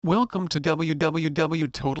Welcome to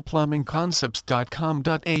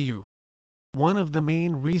www.totalplumbingconcepts.com.au. One of the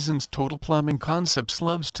main reasons Total Plumbing Concepts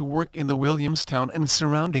loves to work in the Williamstown and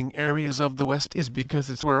surrounding areas of the West is because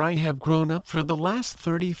it's where I have grown up for the last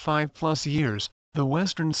 35 plus years. The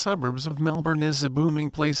western suburbs of Melbourne is a booming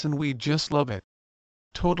place and we just love it.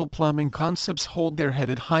 Total Plumbing Concepts hold their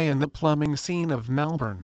head high in the plumbing scene of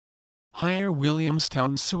Melbourne. Hire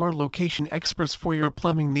Williamstown sewer location experts for your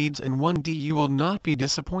plumbing needs, and one day you will not be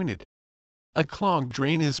disappointed. A clogged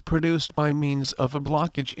drain is produced by means of a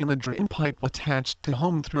blockage in a drain pipe attached to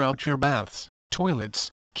home throughout your baths,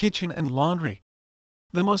 toilets, kitchen and laundry.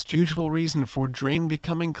 The most usual reason for drain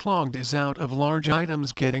becoming clogged is out of large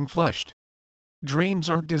items getting flushed. Drains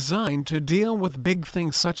are designed to deal with big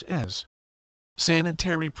things such as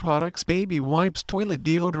sanitary products, baby wipes, toilet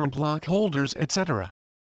deodorant, block holders, etc.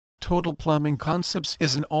 Total Plumbing Concepts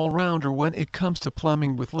is an all-rounder when it comes to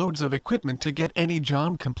plumbing, with loads of equipment to get any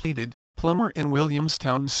job completed. Plumber in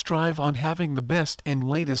Williamstown strive on having the best and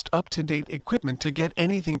latest up-to-date equipment to get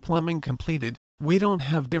anything plumbing completed. We don't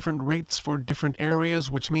have different rates for different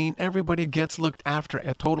areas, which mean everybody gets looked after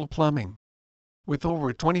at Total Plumbing. With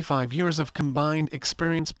over 25 years of combined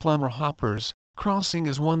experience, Plumber Hoppers Crossing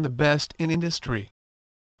is one of the best in industry.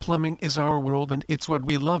 Plumbing is our world and it's what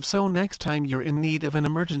we love, so next time you're in need of an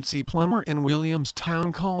emergency plumber in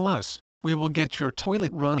Williamstown, call us. We will get your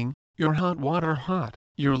toilet running, your hot water hot,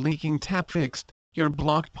 your leaking tap fixed, your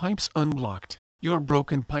blocked pipes unblocked, your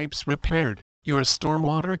broken pipes repaired, your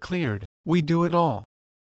stormwater cleared. We do it all.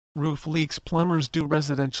 Roof leaks, plumbers do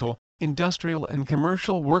residential, industrial and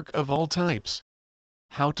commercial work of all types.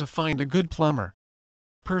 How to find a good plumber.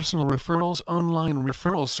 Personal referrals, online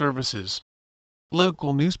referral services.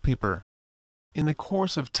 Local newspaper. In the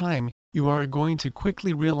course of time, you are going to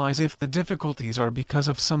quickly realize if the difficulties are because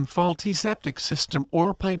of some faulty septic system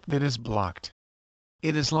or pipe that is blocked.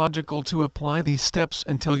 It is logical to apply these steps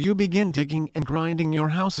until you begin digging and grinding your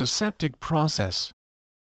house's septic process.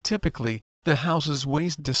 Typically, the house's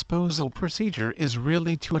waste disposal procedure is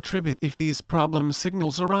really to attribute if these problem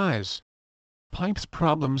signals arise. Pipes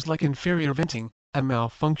problems like inferior venting, a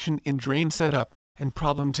malfunction in drain setup, and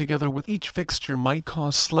problem together with each fixture might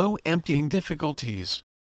cause slow emptying difficulties.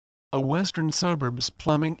 A western suburbs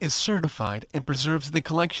plumbing is certified and preserves the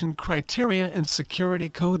collection criteria and security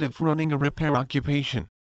code of running a repair occupation.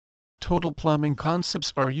 Total Plumbing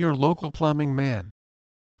Concepts are your local plumbing man.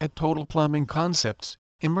 At Total Plumbing Concepts,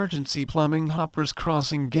 Emergency Plumbing Hoppers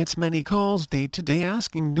Crossing gets many calls day to day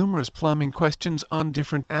asking numerous plumbing questions on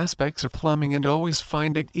different aspects of plumbing and always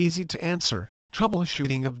find it easy to answer.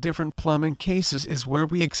 Troubleshooting of different plumbing cases is where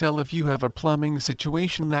we excel if you have a plumbing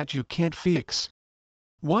situation that you can't fix.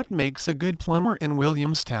 What makes a good plumber in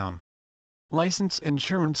Williamstown? License,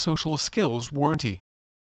 insurance, social skills, warranty.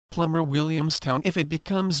 Plumber Williamstown. If it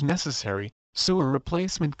becomes necessary, sewer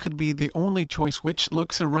replacement could be the only choice, which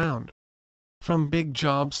looks around. From big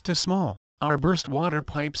jobs to small, our burst water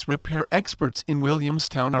pipes repair experts in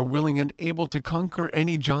Williamstown are willing and able to conquer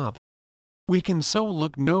any job. We can so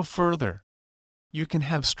look no further. You can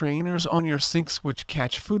have strainers on your sinks which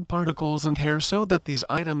catch food particles and hair so that these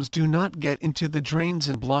items do not get into the drains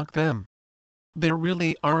and block them. There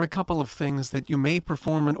really are a couple of things that you may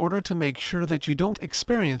perform in order to make sure that you don't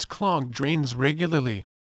experience clogged drains regularly.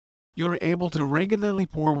 You're able to regularly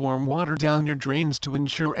pour warm water down your drains to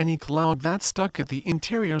ensure any clog that's stuck at the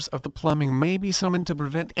interiors of the plumbing may be summoned to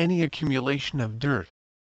prevent any accumulation of dirt.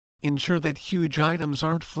 Ensure that huge items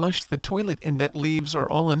aren't flushed the toilet and that leaves are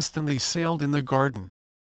all instantly sailed in the garden.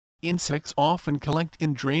 Insects often collect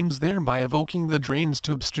in drains, thereby evoking the drains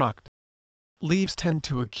to obstruct. Leaves tend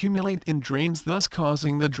to accumulate in drains, thus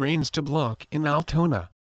causing the drains to block in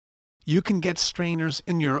Altona. You can get strainers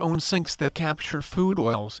in your own sinks that capture food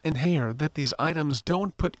oils and hair that these items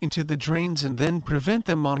don't put into the drains and then prevent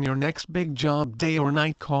them on your next big job, day or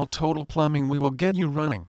night. Call Total Plumbing, we will get you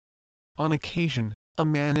running. On occasion, a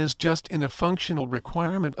man is just in a functional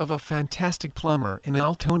requirement of a fantastic plumber in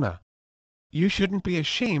Altona. You shouldn't be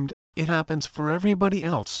ashamed, it happens for everybody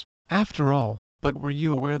else, after all, but were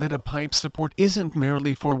you aware that a pipe support isn't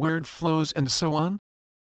merely for weird flows and so on?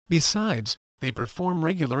 Besides, they perform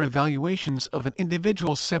regular evaluations of an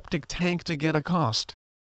individual septic tank to get a cost.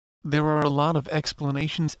 There are a lot of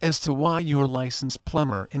explanations as to why your licensed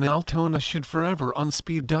plumber in Altona should forever on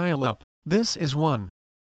speed dial-up. This is one.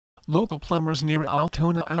 Local plumbers near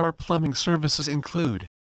Altona. Our plumbing services include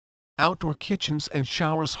outdoor kitchens and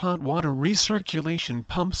showers, hot water recirculation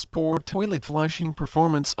pumps, pour toilet flushing,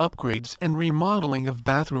 performance upgrades and remodeling of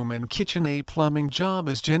bathroom and kitchen. A plumbing job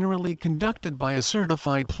is generally conducted by a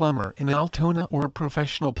certified plumber in Altona or a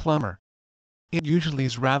professional plumber. It usually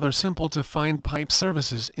is rather simple to find pipe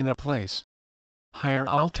services in a place. Hire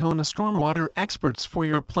Altona stormwater experts for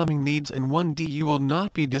your plumbing needs and one day you will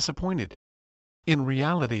not be disappointed. In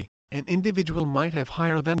reality, an individual might have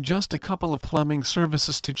higher than just a couple of plumbing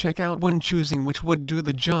services to check out when choosing which would do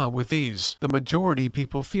the job with ease. The majority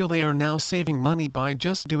people feel they are now saving money by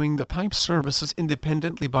just doing the pipe services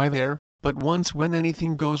independently by there, but when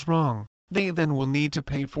anything goes wrong, they then will need to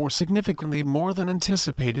pay for significantly more than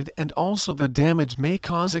anticipated, and also the damage may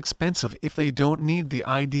cause expensive if they don't need the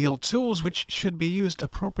ideal tools which should be used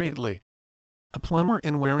appropriately. A plumber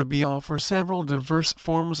in Werribee offers several diverse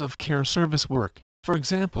forms of care service work, for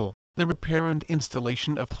example, the repair and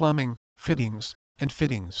installation of plumbing, fittings, and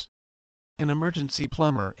fittings. An emergency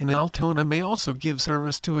plumber in Altona may also give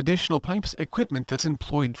service to additional pipes equipment that's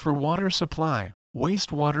employed for water supply,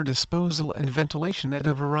 wastewater disposal and ventilation at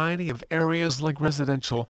a variety of areas like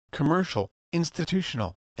residential, commercial,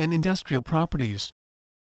 institutional, and industrial properties.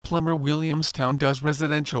 Plumber Williamstown does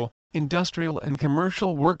residential, industrial and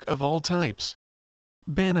commercial work of all types.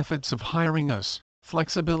 Benefits of hiring us: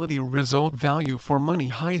 flexibility, result value for money,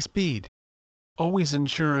 high speed. Always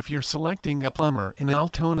ensure if you're selecting a plumber in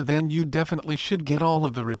Altona then you definitely should get all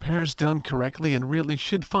of the repairs done correctly and really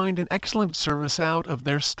should find an excellent service out of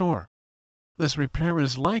their store. This repair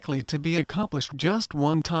is likely to be accomplished just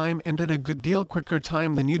one time and at a good deal quicker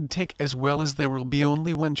time than you'd take, as well as there will be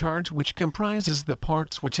only one charge which comprises the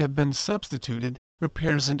parts which have been substituted,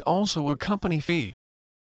 repairs and also a company fee.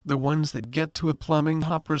 The ones that get to a plumbing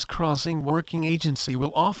hoppers crossing working agency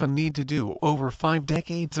will often need to do over 5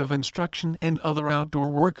 decades of instruction and other outdoor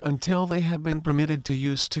work until they have been permitted to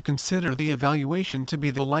use to consider the evaluation to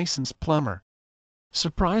be the licensed plumber.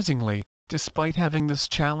 Surprisingly, despite having this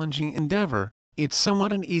challenging endeavor, it's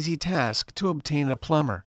somewhat an easy task to obtain a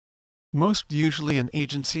plumber. Most usually an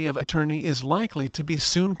agency of attorney is likely to be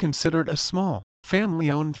soon considered a small,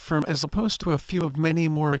 family-owned firm as opposed to a few of many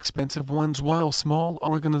more expensive ones, while small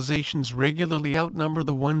organizations regularly outnumber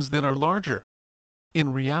the ones that are larger.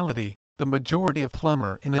 In reality, the majority of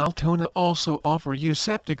plumber in Altona also offer you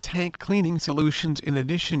septic tank cleaning solutions in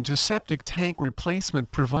addition to septic tank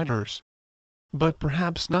replacement providers. But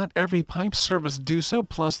perhaps not every pipe service do so,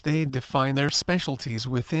 plus they define their specialties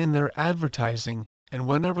within their advertising, and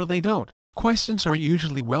whenever they don't, questions are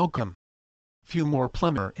usually welcome. Few more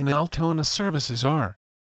plumber in Altona services are: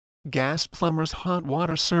 gas plumbers, hot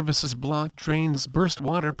water services, blocked drains, burst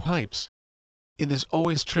water pipes. It is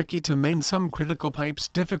always tricky to mend some critical pipes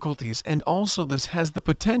difficulties, and also this has the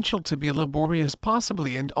potential to be a laborious,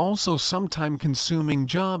 possibly and also some time-consuming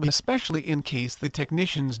job, especially in case the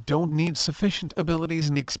technicians don't need sufficient abilities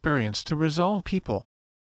and experience to resolve people.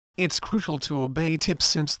 It's crucial to obey tips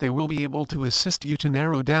since they will be able to assist you to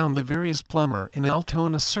narrow down the various plumber in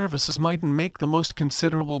Altona services mightn't make the most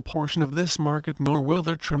considerable portion of this market, nor will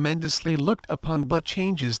they're tremendously looked upon, but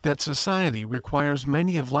changes that society requires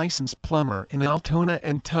many of licensed plumber in Altona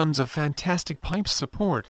and tons of fantastic pipe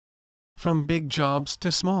support. From big jobs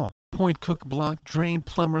to small, point cook block drain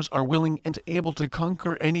plumbers are willing and able to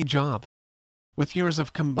conquer any job. With years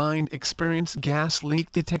of combined experience, gas leak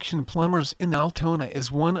detection plumbers in Altona is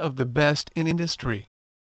one of the best in industry.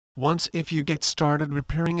 Once if you get started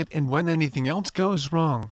repairing it, and when anything else goes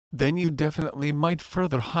wrong, then you definitely might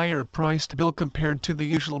further higher priced bill compared to the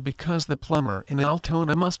usual, because the plumber in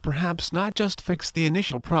Altona must perhaps not just fix the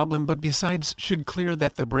initial problem but besides should clear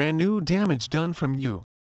that the brand new damage done from you.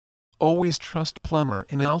 Always trust plumber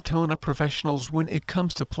in Altona professionals when it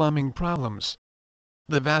comes to plumbing problems.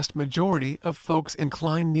 The vast majority of folks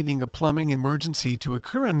incline needing a plumbing emergency to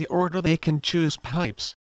occur in the order they can choose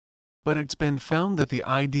pipes. But it's been found that the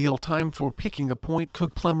ideal time for picking a point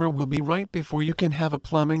cook plumber will be right before you can have a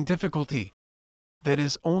plumbing difficulty. That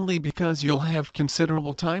is only because you'll have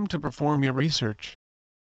considerable time to perform your research.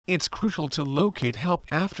 It's crucial to locate help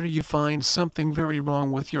after you find something very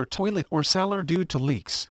wrong with your toilet or cellar due to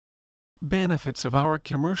leaks. Benefits of our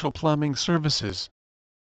commercial plumbing services: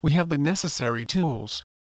 we have the necessary tools.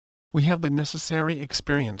 We have the necessary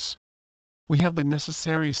experience. We have the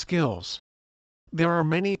necessary skills. There are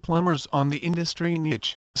many plumbers on the industry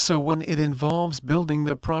niche, so when it involves building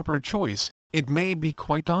the proper choice, it may be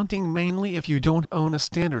quite daunting, mainly if you don't own a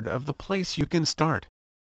standard of the place you can start.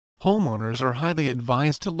 Homeowners are highly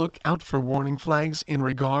advised to look out for warning flags in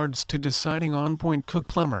regards to deciding on point cook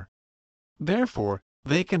plumber. Therefore,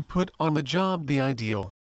 they can put on the job the ideal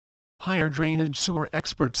hire drainage sewer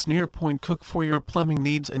experts near point cook for your plumbing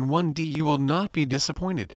needs, and one day you will not be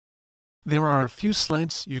disappointed. There are a few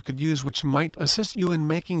slants you could use which might assist you in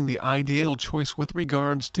making the ideal choice with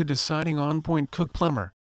regards to deciding on point cook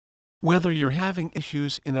plumber. Whether you're having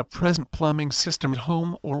issues in a present plumbing system at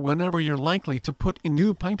home or whenever you're likely to put in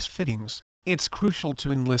new pipes fittings, it's crucial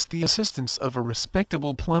to enlist the assistance of a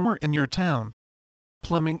respectable plumber in your town.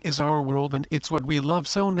 Plumbing is our world and it's what we love,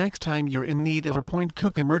 so next time you're in need of a Point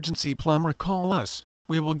Cook emergency plumber, call us.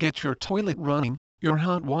 We will get your toilet running, your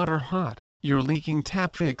hot water hot, your leaking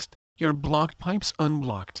tap fixed, your blocked pipes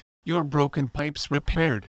unblocked, your broken pipes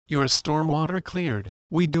repaired, your stormwater cleared.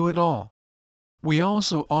 We do it all. We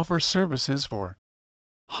also offer services for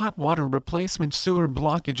hot water replacement, sewer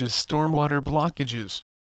blockages, stormwater blockages.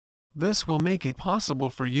 This will make it possible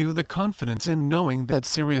for you the confidence in knowing that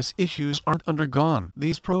serious issues aren't undergone.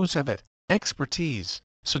 These pros have it, expertise,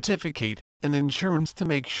 certificate, and insurance to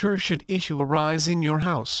make sure should issue arise in your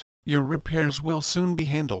house, your repairs will soon be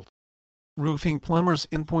handled. Roofing plumbers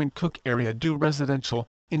in Point Cook area do residential,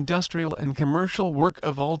 industrial and commercial work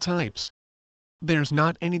of all types. There's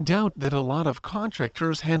not any doubt that a lot of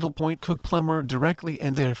contractors handle Point Cook plumber directly,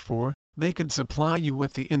 and therefore, they could supply you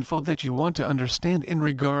with the info that you want to understand in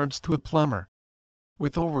regards to a plumber.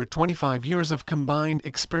 With over 25 years of combined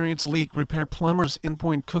experience, Leak Repair Plumbers in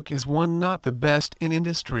Point Cook is one not the best in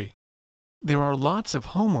industry. There are lots of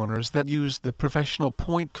homeowners that use the professional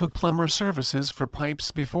Point Cook plumber services for pipes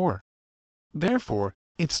before. Therefore,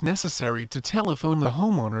 it's necessary to telephone the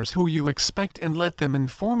homeowners who you expect and let them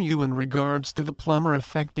inform you in regards to the plumber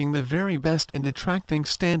affecting the very best and attracting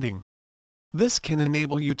standing. This can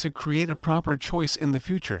enable you to create a proper choice in the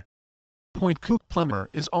future. Point Cook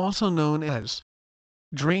plumber is also known as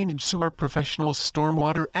drainage sewer professionals,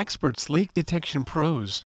 stormwater experts, leak detection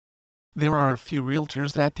pros. There are a few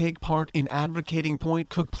realtors that take part in advocating Point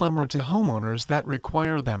Cook plumber to homeowners that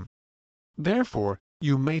require them. Therefore,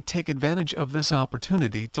 you may take advantage of this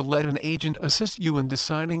opportunity to let an agent assist you in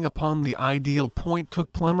deciding upon the ideal Point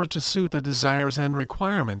Cook plumber to suit the desires and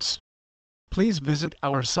requirements. Please visit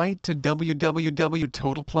our site to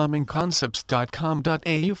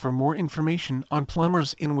www.totalplumbingconcepts.com.au for more information on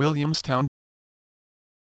plumbers in Williamstown.